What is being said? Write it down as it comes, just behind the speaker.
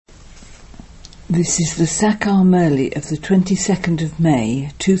This is the Sakar Murli of the 22nd of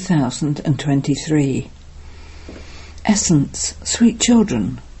May 2023. Essence, sweet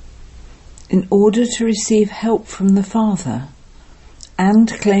children, in order to receive help from the Father and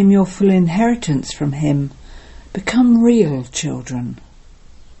claim your full inheritance from Him, become real children.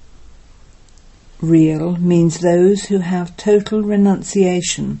 Real means those who have total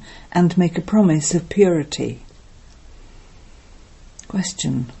renunciation and make a promise of purity.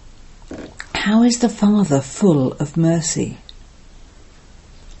 Question: how is the Father full of mercy?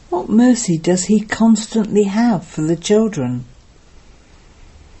 What mercy does He constantly have for the children?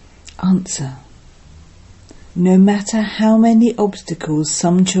 Answer: no matter how many obstacles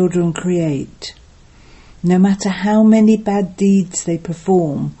some children create, no matter how many bad deeds they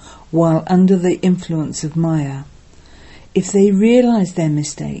perform while under the influence of Maya, if they realize their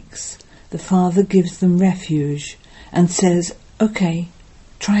mistakes, the Father gives them refuge and says, "Okay,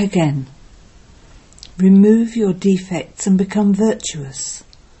 try again. Remove your defects and become virtuous."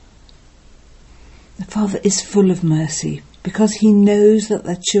 The Father is full of mercy because He knows that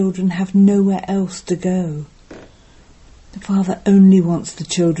the children have nowhere else to go. The Father only wants the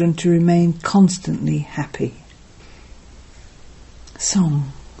children to remain constantly happy.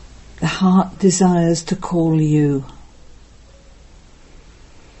 Song: the heart desires to call you.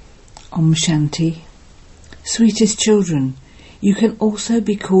 Om Shanti. Sweetest children, you can also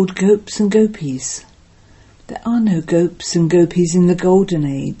be called gopes and gopis. There are no gopes and gopis in the Golden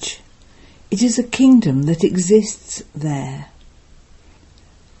Age. It is a kingdom that exists there.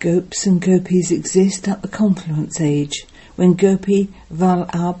 Gopes and gopis exist at the confluence age, when Gopi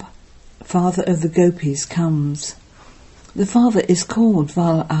Vallabh, father of the gopis, comes. The Father is called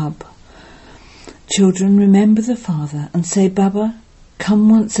Vallabh. Children, remember the Father and say, "Baba, come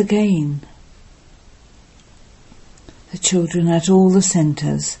once again." The children at all the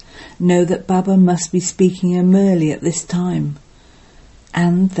centres know that Baba must be speaking a Murli at this time,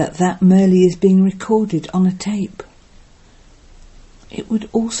 and that Murli is being recorded on a tape. It would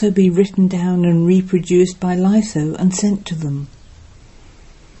also be written down and reproduced by litho and sent to them.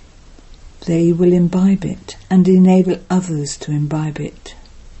 They will imbibe it and enable others to imbibe it.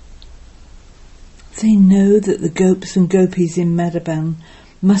 They know that the gopes and gopis in Madhaban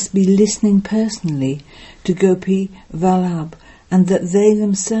must be listening personally to Gopi Vallabh, and that they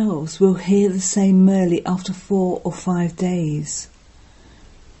themselves will hear the same Murli after 4 or 5 days.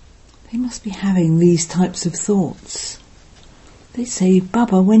 They must be having these types of thoughts. They say,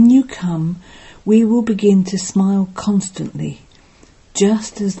 "Baba, when you come, we will begin to smile constantly,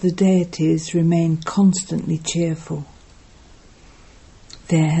 just as the deities remain constantly cheerful."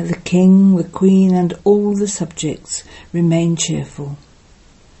 There the king, the queen and all the subjects remain cheerful.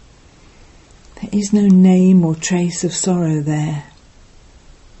 There is no name or trace of sorrow there.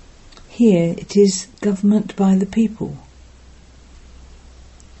 Here it is government by the people.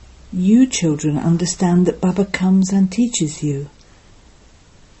 You children understand that Baba comes and teaches you.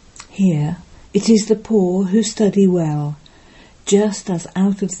 Here it is the poor who study well, just as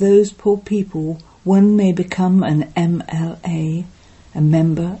out of those poor people one may become an MLA, a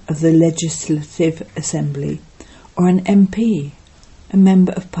member of the Legislative Assembly, or an MP, a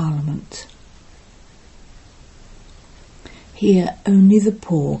member of Parliament. Here only the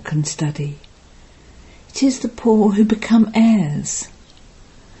poor can study. It is the poor who become heirs.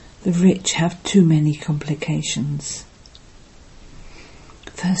 The rich have too many complications.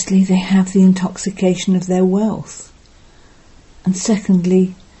 Firstly, they have the intoxication of their wealth. And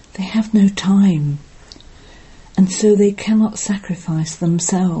secondly, they have no time, and so they cannot sacrifice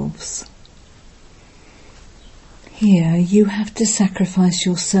themselves. Here you have to sacrifice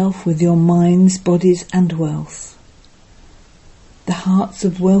yourself with your minds, bodies and wealth. The hearts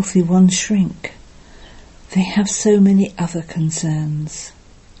of wealthy ones shrink. They have so many other concerns.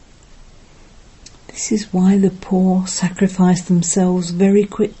 This is why the poor sacrifice themselves very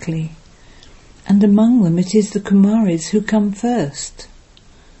quickly, and among them it is the Kumaris who come first.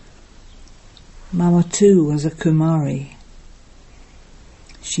 Mama too was a Kumari.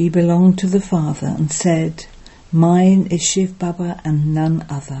 She belonged to the Father and said, "Mine is Shiv Baba and none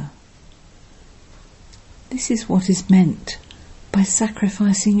other." This is what is meant by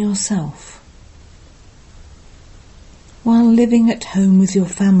sacrificing yourself. While living at home with your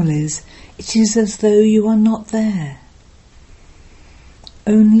families, it is as though you are not there.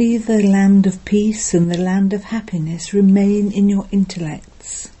 Only the land of peace and the land of happiness remain in your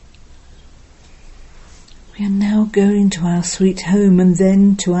intellects. We are now going to our sweet home and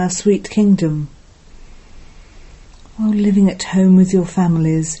then to our sweet kingdom. While living at home with your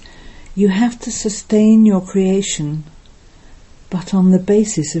families, you have to sustain your creation, but on the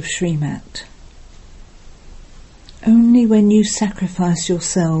basis of Srimat. Only when you sacrifice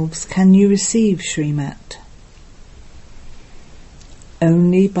yourselves can you receive Srimat.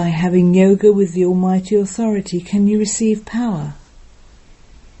 Only by having yoga with the Almighty Authority can you receive power.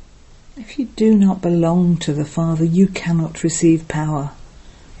 If you do not belong to the Father, you cannot receive power.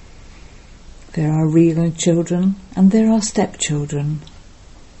 There are real children and there are stepchildren.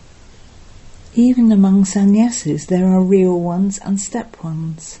 Even among sannyasis there are real ones and step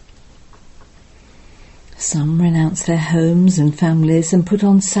ones. Some renounce their homes and families and put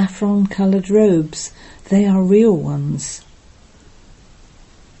on saffron-coloured robes. They are real ones.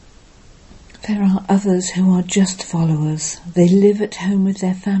 There are others who are just followers. They live at home with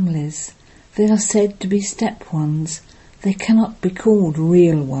their families. They are said to be step ones. They cannot be called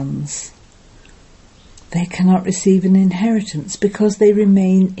real ones. They cannot receive an inheritance because they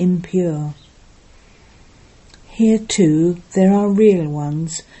remain impure. Here too there are real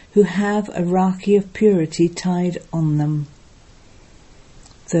ones who have a Rakhi of purity tied on them.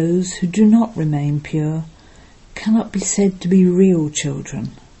 Those who do not remain pure cannot be said to be real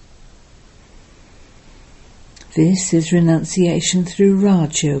children. This is renunciation through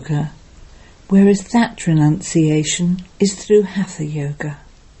Raj Yoga, whereas that renunciation is through Hatha Yoga.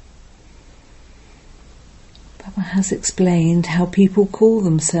 Baba has explained how people call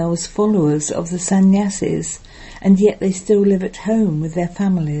themselves followers of the sannyasis and yet they still live at home with their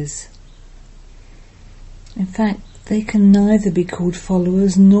families. In fact, they can neither be called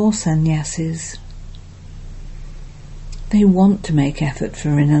followers nor sannyasis. They want to make effort for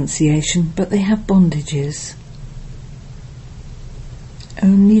renunciation, but they have bondages.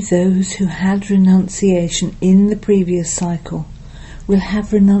 Only those who had renunciation in the previous cycle will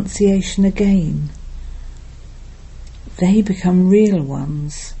have renunciation again. They become real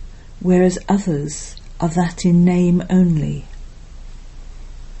ones, whereas others are that in name only.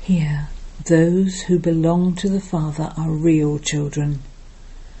 Here, those who belong to the Father are real children.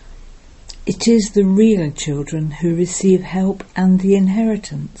 It is the real children who receive help and the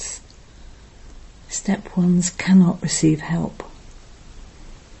inheritance. Step ones cannot receive help.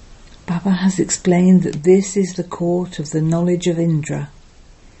 Baba has explained that this is the court of the knowledge of Indra.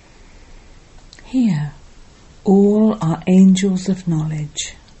 Here, all are angels of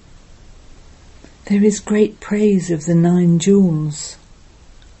knowledge. There is great praise of the 9 jewels.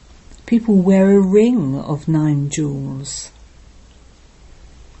 People wear a ring of 9 jewels.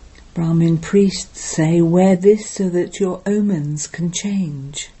 Brahmin priests say, wear this so that your omens can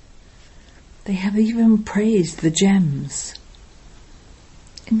change. They have even praised the gems.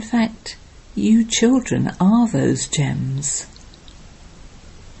 In fact, you children are those gems.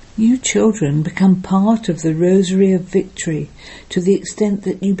 You children become part of the rosary of victory to the extent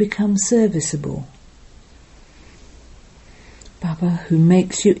that you become serviceable. Baba, who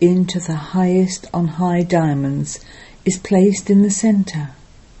makes you into the highest on high diamonds, is placed in the centre.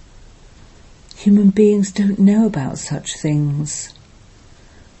 Human beings don't know about such things.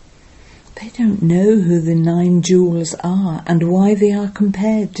 They don't know who the 9 jewels are and why they are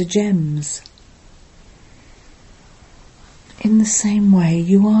compared to gems. In the same way,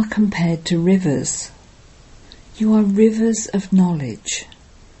 you are compared to rivers. You are rivers of knowledge,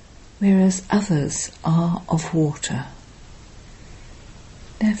 whereas others are of water.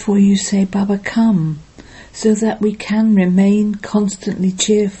 Therefore you say, Baba, come, so that we can remain constantly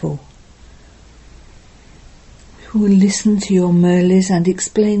cheerful. We will listen to your Murlis and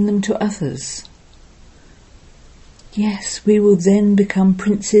explain them to others. Yes, we will then become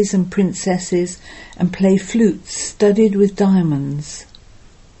princes and princesses and play flutes studded with diamonds.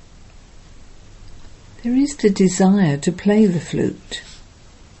 There is the desire to play the flute.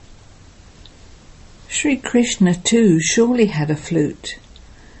 Sri Krishna too surely had a flute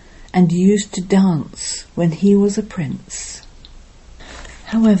and used to dance when he was a prince.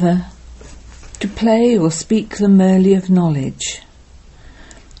 However, to play or speak the Murli of knowledge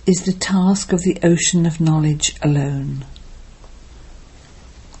is the task of the ocean of knowledge alone.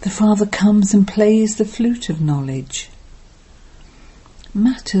 The Father comes and plays the flute of knowledge.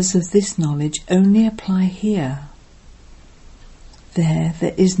 Matters of this knowledge only apply here. There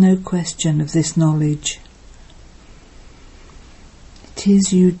is no question of this knowledge. It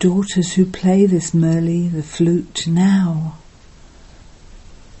is you daughters who play this Murli, the flute, now.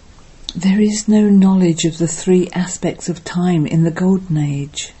 There is no knowledge of the 3 aspects of time in the Golden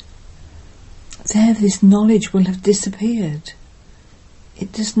Age. There this knowledge will have disappeared.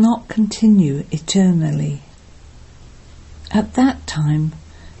 It does not continue eternally. At that time,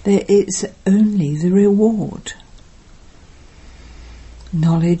 there is only the reward.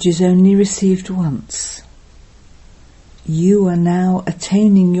 Knowledge is only received once. You are now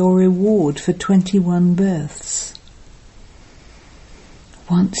attaining your reward for 21 births.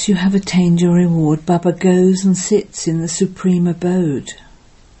 Once you have attained your reward, Baba goes and sits in the supreme abode.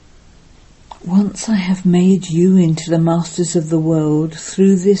 Once I have made you into the masters of the world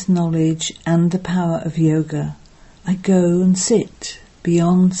through this knowledge and the power of yoga, I go and sit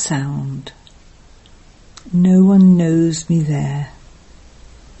beyond sound. No one knows me there.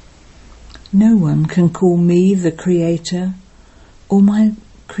 No one can call me the creator or my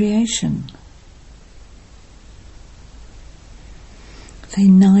creation. They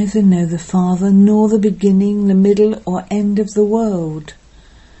neither know the Father nor the beginning, the middle or end of the world.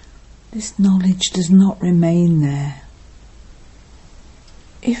 This knowledge does not remain there.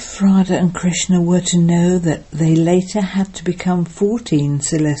 If Radha and Krishna were to know that they later had to become 14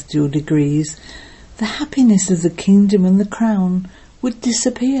 celestial degrees, the happiness of the kingdom and the crown would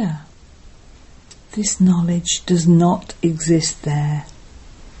disappear. This knowledge does not exist there.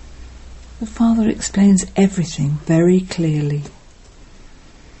 The Father explains everything very clearly.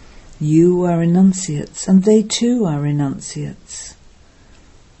 You are renunciates, and they too are renunciates.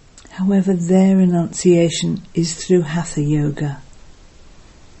 However, their renunciation is through Hatha Yoga.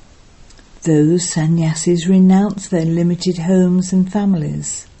 Those sannyasis renounce their limited homes and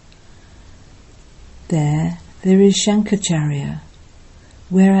families. There is Shankaracharya,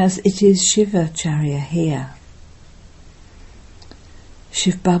 whereas it is Shivacharya here.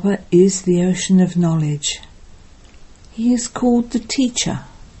 Shiv Baba is the ocean of knowledge. He is called the teacher.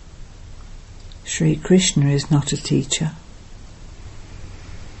 Sri Krishna is not a teacher.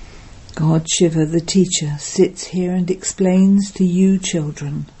 God Shiva, the teacher, sits here and explains to you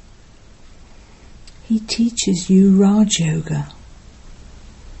children. He teaches you Raj Yoga.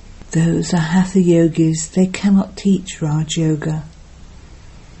 Those are Hatha Yogis, they cannot teach Raj Yoga.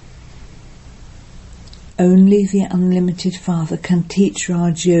 Only the unlimited Father can teach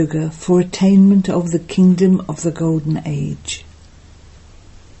Raj Yoga for attainment of the kingdom of the Golden Age.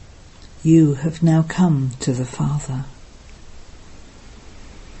 You have now come to the Father.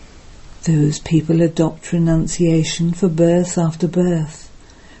 Those people adopt renunciation for birth after birth,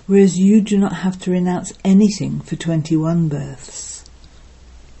 whereas you do not have to renounce anything for 21 births.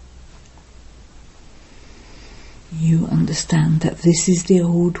 You understand that this is the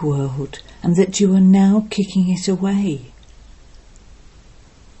old world and that you are now kicking it away.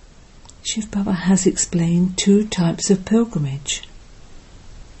 Shiv Baba has explained 2 types of pilgrimage.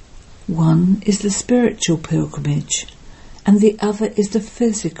 One is the spiritual pilgrimage, and the other is the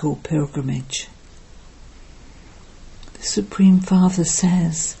physical pilgrimage. The Supreme Father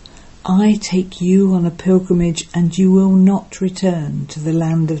says, I take you on a pilgrimage and you will not return to the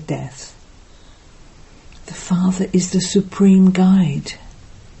land of death. The Father is the supreme guide.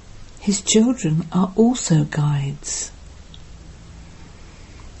 His children are also guides.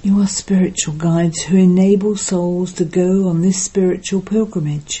 You are spiritual guides who enable souls to go on this spiritual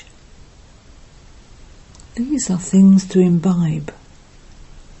pilgrimage. These are things to imbibe.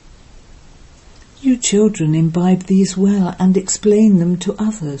 You children imbibe these well and explain them to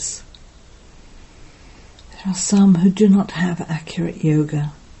others. There are some who do not have accurate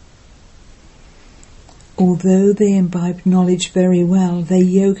yoga. Although they imbibe knowledge very well, their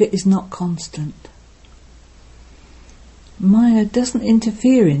yoga is not constant. Maya doesn't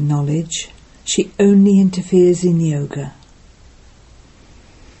interfere in knowledge, she only interferes in yoga.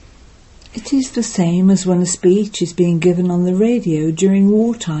 It is the same as when a speech is being given on the radio during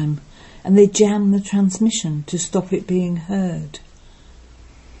wartime and they jam the transmission to stop it being heard.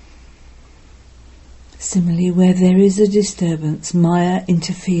 Similarly, where there is a disturbance, Maya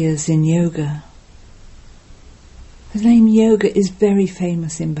interferes in yoga. The name yoga is very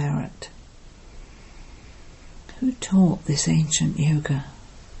famous in Bharat. Who taught this ancient yoga?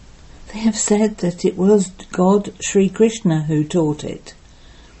 They have said that it was God Sri Krishna who taught it.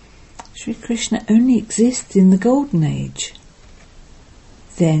 Sri Krishna only exists in the Golden Age.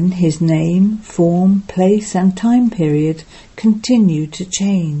 Then his name, form, place and time period continue to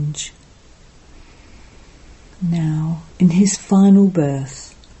change. Now, in his final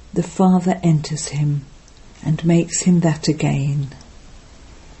birth, the Father enters him and makes him that again.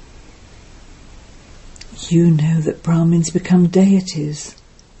 You know that Brahmins become deities,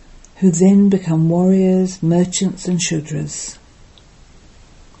 who then become warriors, merchants and Shudras.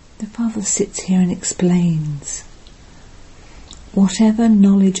 The Father sits here and explains. Whatever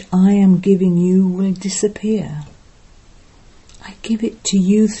knowledge I am giving you will disappear. I give it to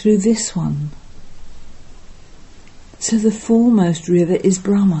you through this one. So the foremost river is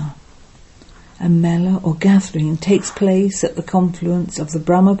Brahma. A mela or gathering takes place at the confluence of the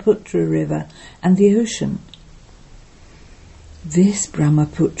Brahmaputra river and the ocean. This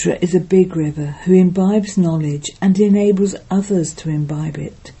Brahmaputra is a big river who imbibes knowledge and enables others to imbibe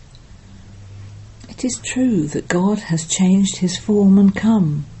it. It is true that God has changed his form and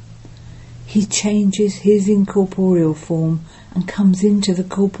come. He changes his incorporeal form and comes into the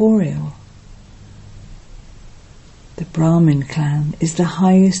corporeal. The Brahmin clan is the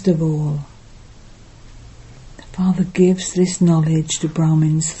highest of all. The Father gives this knowledge to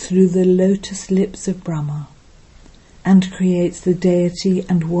Brahmins through the lotus lips of Brahma and creates the deity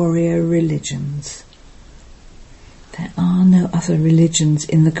and warrior religions. There are no other religions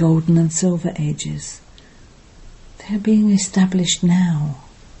in the golden and silver ages. They are being established now.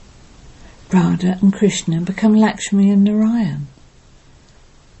 Radha and Krishna become Lakshmi and Narayan.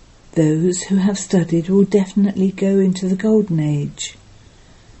 Those who have studied will definitely go into the golden age,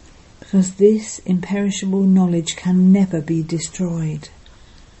 because this imperishable knowledge can never be destroyed.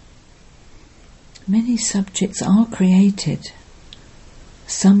 Many subjects are created.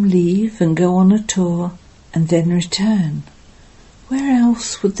 Some leave and go on a tour and then return. Where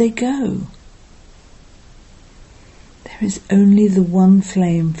else would they go? There is only the one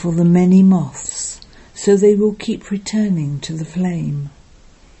flame for the many moths, so they will keep returning to the flame.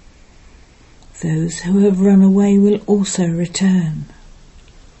 Those who have run away will also return.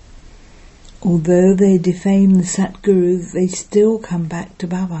 Although they defame the Satguru, they still come back to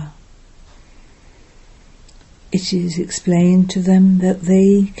Baba. It is explained to them that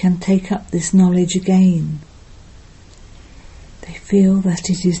they can take up this knowledge again. They feel that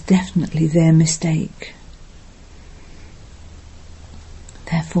it is definitely their mistake.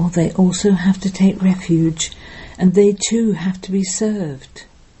 Therefore they also have to take refuge, and they too have to be served.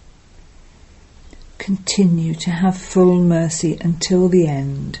 Continue to have full mercy until the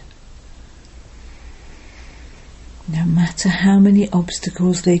end. No matter how many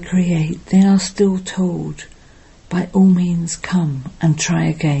obstacles they create, they are still told, by all means come and try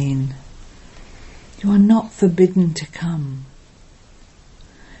again. You are not forbidden to come.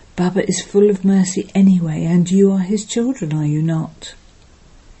 Baba is full of mercy anyway, and you are his children, are you not?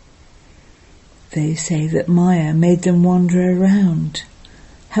 They say that Maya made them wander around.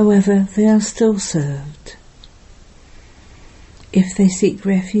 However, they are still served. If they seek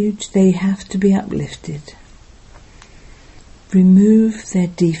refuge, they have to be uplifted. Remove their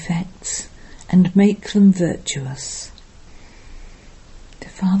defects and make them virtuous. The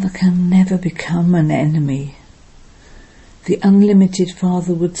Father can never become an enemy. The unlimited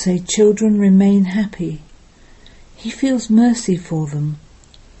Father would say, children, remain happy. He feels mercy for them.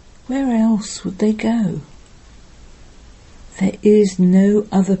 Where else would they go? There is no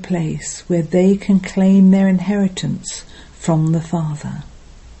other place where they can claim their inheritance from the Father.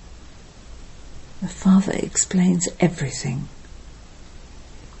 The Father explains everything.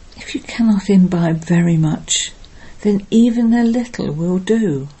 If you cannot imbibe very much, then even a little will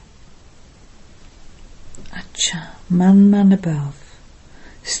do. Acha, man above,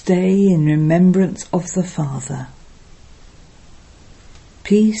 stay in remembrance of the Father.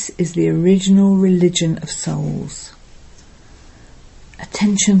 Peace is the original religion of souls.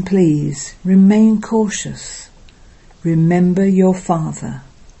 Attention please, remain cautious. Remember your Father.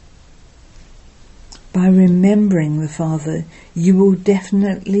 By remembering the Father, you will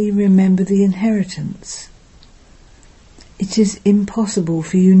definitely remember the inheritance. It is impossible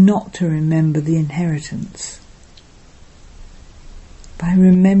for you not to remember the inheritance. By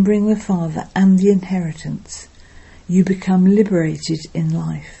remembering the Father and the inheritance, you become liberated in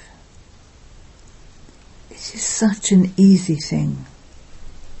life. It is such an easy thing.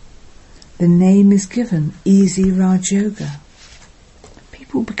 The name is given, Easy Raj Yoga.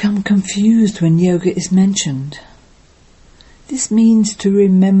 People become confused when yoga is mentioned. This means to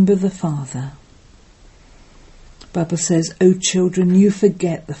remember the Father. Baba says, "O children, you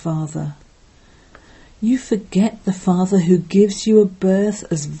forget the Father. You forget the Father who gives you a birth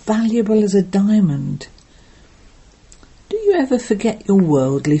as valuable as a diamond. Do you ever forget your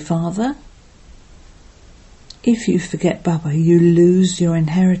worldly father? If you forget Baba, you lose your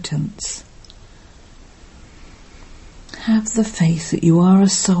inheritance. Have the faith that you are a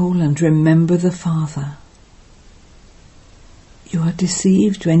soul and remember the Father. You are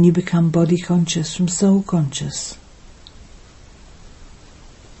deceived when you become body conscious from soul conscious.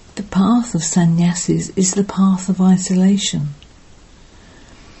 The path of sannyasis is the path of isolation.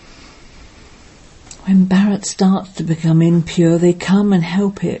 When Bharat starts to become impure, they come and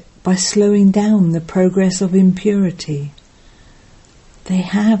help it by slowing down the progress of impurity. They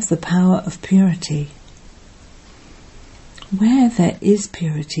have the power of purity. Where there is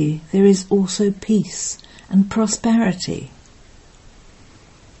purity, there is also peace and prosperity.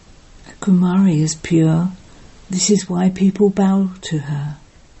 A Kumari is pure This is why people bow to her.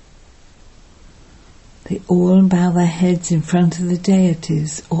 They all bow their heads in front of the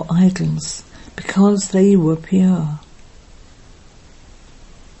deities or idols because they were pure.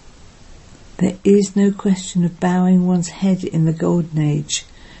 There is no question of bowing one's head in the Golden Age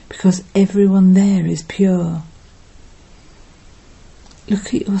because everyone there is pure.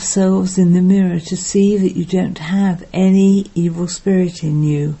 Look at yourselves in the mirror to see that you don't have any evil spirit in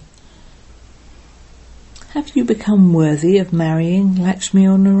you. Have you become worthy of marrying Lakshmi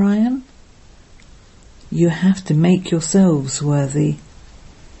or Narayan? You have to make yourselves worthy.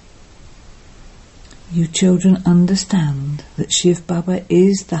 You children understand that Shiv Baba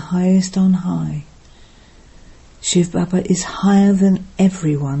is the highest on high. Shiv Baba is higher than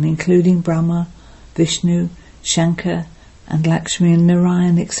everyone, including Brahma, Vishnu, Shankar, and Lakshmi and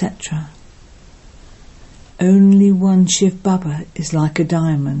Narayan, etc. Only one Shiv Baba is like a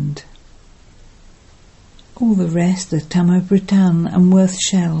diamond. All the rest are Tamo-Britan and worth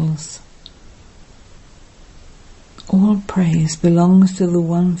shells. All praise belongs to the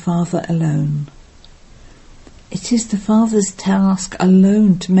one Father alone. It is the Father's task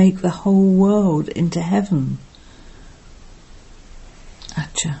alone to make the whole world into heaven.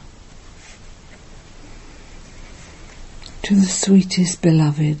 Acha. To the sweetest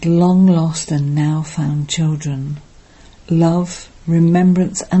beloved, long lost and now found children, love,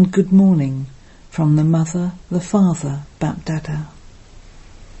 remembrance and good morning from the Mother, the Father, Bap-Dada.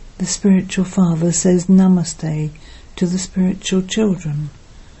 The spiritual Father says Namaste to the spiritual children,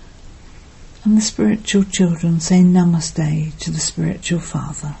 and the spiritual children say Namaste to the spiritual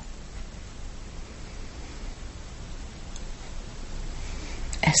Father.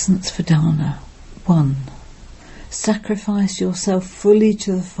 Essence for Dana. 1. Sacrifice yourself fully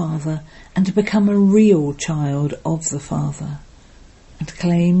to the Father and to become a real child of the Father and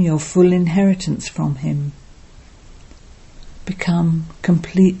claim your full inheritance from Him. Become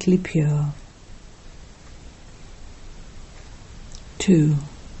completely pure. 2.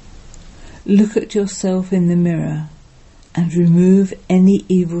 Look at yourself in the mirror and remove any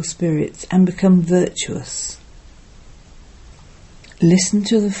evil spirits and become virtuous. Listen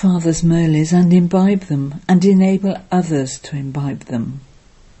to the Father's Murlis and imbibe them and enable others to imbibe them.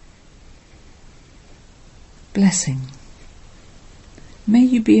 Blessing. May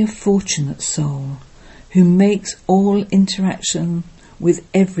you be a fortunate soul who makes all interaction with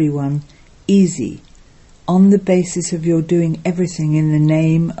everyone easy on the basis of your doing everything in the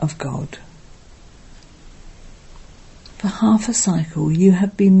name of God. For half a cycle you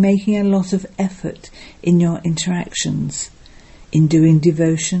have been making a lot of effort in your interactions, in doing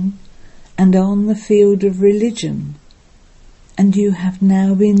devotion and on the field of religion, and you have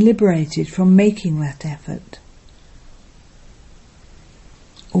now been liberated from making that effort.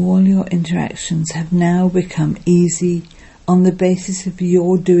 All your interactions have now become easy on the basis of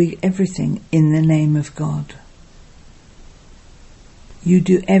your doing everything in the name of God. You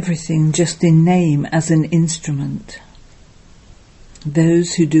do everything just in name as an instrument.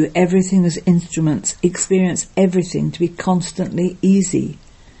 Those who do everything as instruments experience everything to be constantly easy.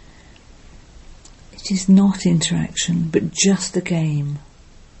 It is not interaction, but just a game.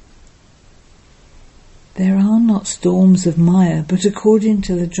 There are not storms of Maya, but according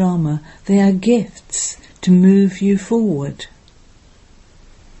to the drama, they are gifts to move you forward.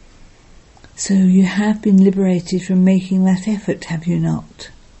 So you have been liberated from making that effort, have you not?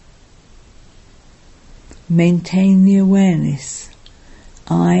 Maintain the awareness.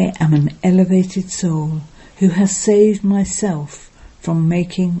 I am an elevated soul who has saved myself from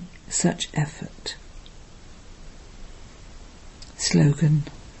making such effort. Slogan.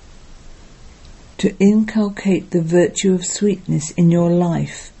 To inculcate the virtue of sweetness in your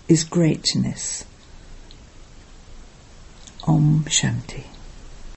life is greatness. Om Shanti.